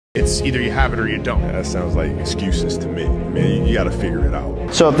It's either you have it or you don't. That sounds like excuses to me. Man, you got to figure it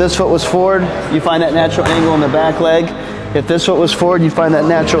out. So if this foot was forward, you find that natural angle in the back leg. If this foot was forward, you find that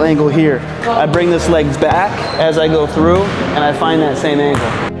natural angle here. I bring this leg back as I go through, and I find that same angle.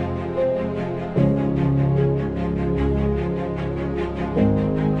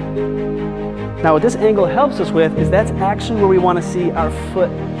 Now what this angle helps us with is that's actually where we want to see our foot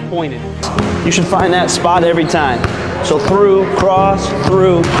pointed. You should find that spot every time. So through, cross,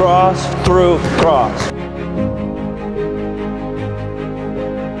 through, cross, through, cross.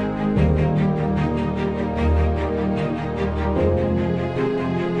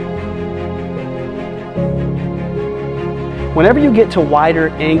 Whenever you get to wider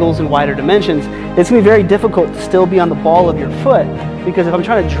angles and wider dimensions, it's going to be very difficult to still be on the ball of your foot, because if I'm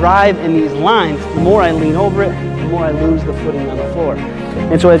trying to drive in these lines, the more I lean over it, the more I lose the footing on the floor.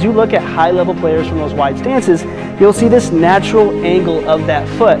 And so as you look at high-level players from those wide stances, you'll see this natural angle of that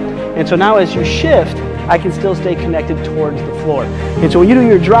foot. And so now as you shift, I can still stay connected towards the floor. And so when you do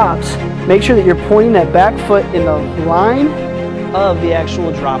your drops, make sure that you're pointing that back foot in the line of the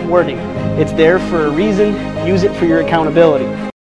actual drop wording. It's there for a reason. Use it for your accountability.